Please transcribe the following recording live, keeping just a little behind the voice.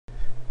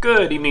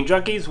Good evening,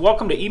 junkies.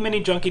 Welcome to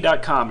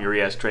eminijunkie.com, your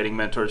ES Trading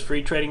Mentor's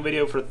free trading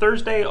video for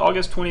Thursday,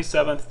 August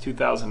 27th,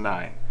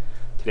 2009.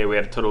 Today we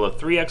had a total of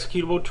 3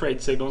 executable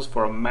trade signals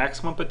for a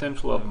maximum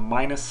potential of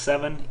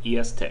 -7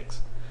 ES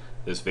ticks.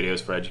 This video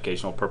is for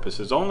educational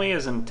purposes only,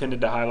 is intended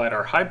to highlight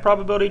our high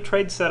probability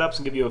trade setups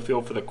and give you a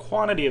feel for the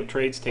quantity of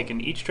trades taken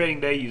each trading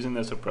day using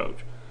this approach.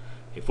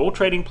 A full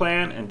trading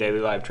plan and daily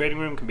live trading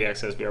room can be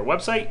accessed via our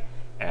website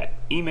at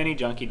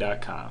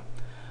eminijunkie.com.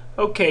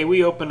 Okay,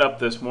 we opened up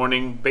this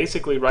morning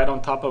basically right on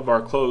top of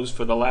our close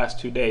for the last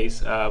 2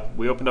 days.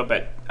 We opened up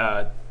at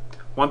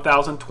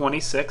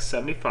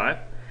 1026.75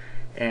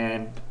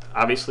 and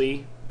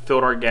obviously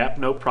filled our gap,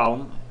 no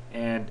problem.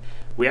 And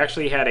we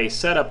actually had a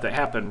setup that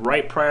happened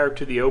right prior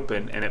to the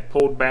open, and it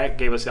pulled back,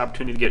 gave us the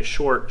opportunity to get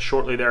short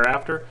shortly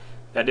thereafter.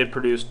 That did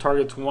produce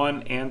targets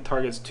 1 and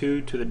targets 2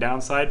 to the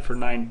downside for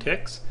 9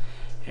 ticks.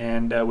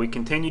 And we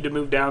continued to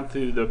move down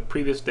through the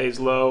previous day's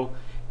low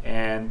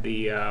and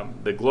the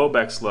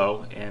Globex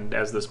low, and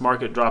as this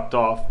market dropped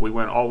off, we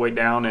went all the way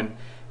down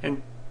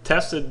and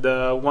tested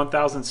the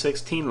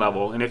 1016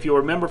 level. And if you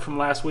remember from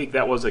last week,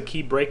 that was a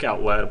key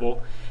breakout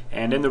level.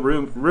 And in the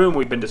room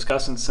we've been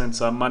discussing since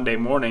Monday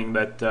morning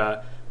that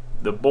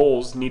the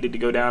bulls needed to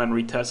go down and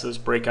retest this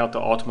breakout to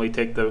ultimately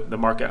take the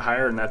market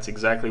higher, and that's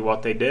exactly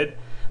what they did.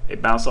 They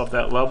bounced off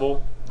that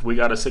level. We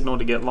got a signal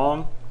to get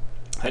long.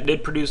 That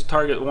did produce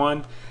target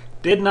 1.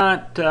 Did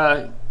not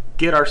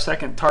get our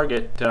second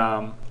target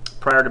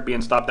prior to being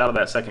stopped out of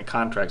that second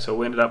contract, so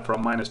we ended up for a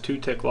 -2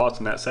 tick loss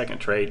in that second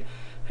trade.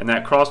 And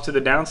that crossed to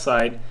the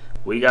downside,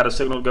 we got a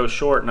signal to go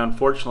short, and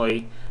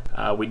unfortunately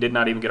we did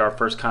not even get our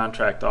first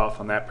contract off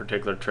on that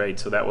particular trade,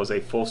 so that was a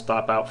full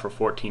stop out for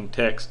 14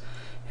 ticks.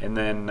 And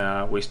then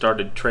we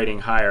started trading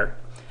higher.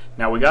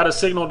 Now we got a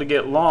signal to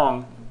get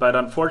long, but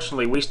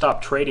unfortunately we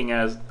stopped trading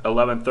as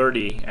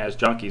 11:30 as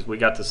junkies. We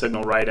got the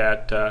signal right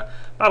at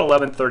about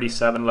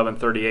 11:37,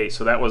 11:38,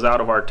 so that was out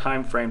of our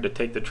time frame to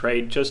take the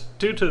trade, just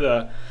due to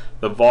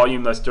the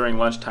volume that's during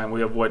lunchtime.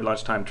 We avoid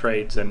lunchtime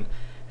trades, and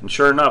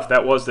sure enough,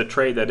 that was the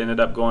trade that ended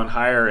up going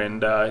higher,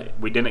 and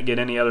we didn't get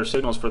any other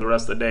signals for the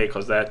rest of the day,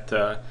 because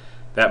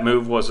that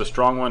move was a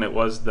strong one. It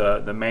was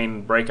the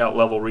main breakout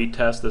level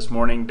retest this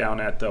morning down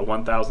at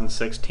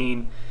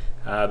 1016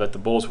 that the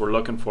bulls were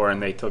looking for,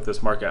 and they took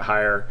this market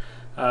higher.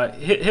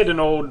 Hit an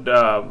old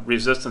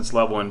resistance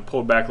level and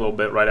pulled back a little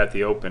bit right at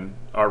the open,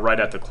 or right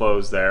at the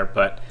close there.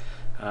 But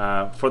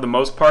for the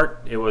most part,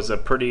 it was a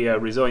pretty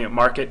resilient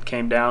market.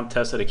 Came down,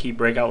 tested a key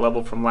breakout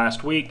level from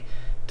last week,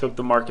 took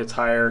the markets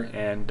higher,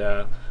 and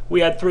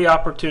we had 3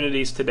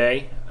 opportunities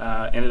today.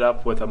 Ended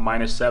up with a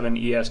 -7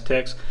 ES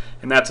ticks,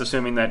 and that's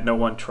assuming that no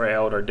one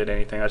trailed or did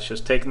anything. That's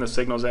just taking the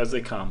signals as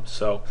they come.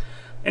 So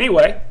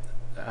anyway,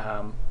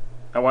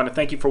 I want to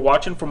thank you for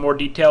watching. For more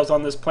details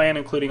on this plan,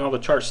 including all the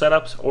chart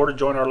setups, or to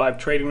join our live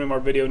trading room or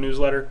video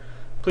newsletter,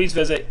 please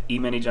visit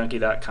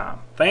eminijunkie.com.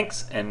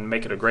 Thanks, and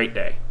make it a great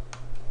day.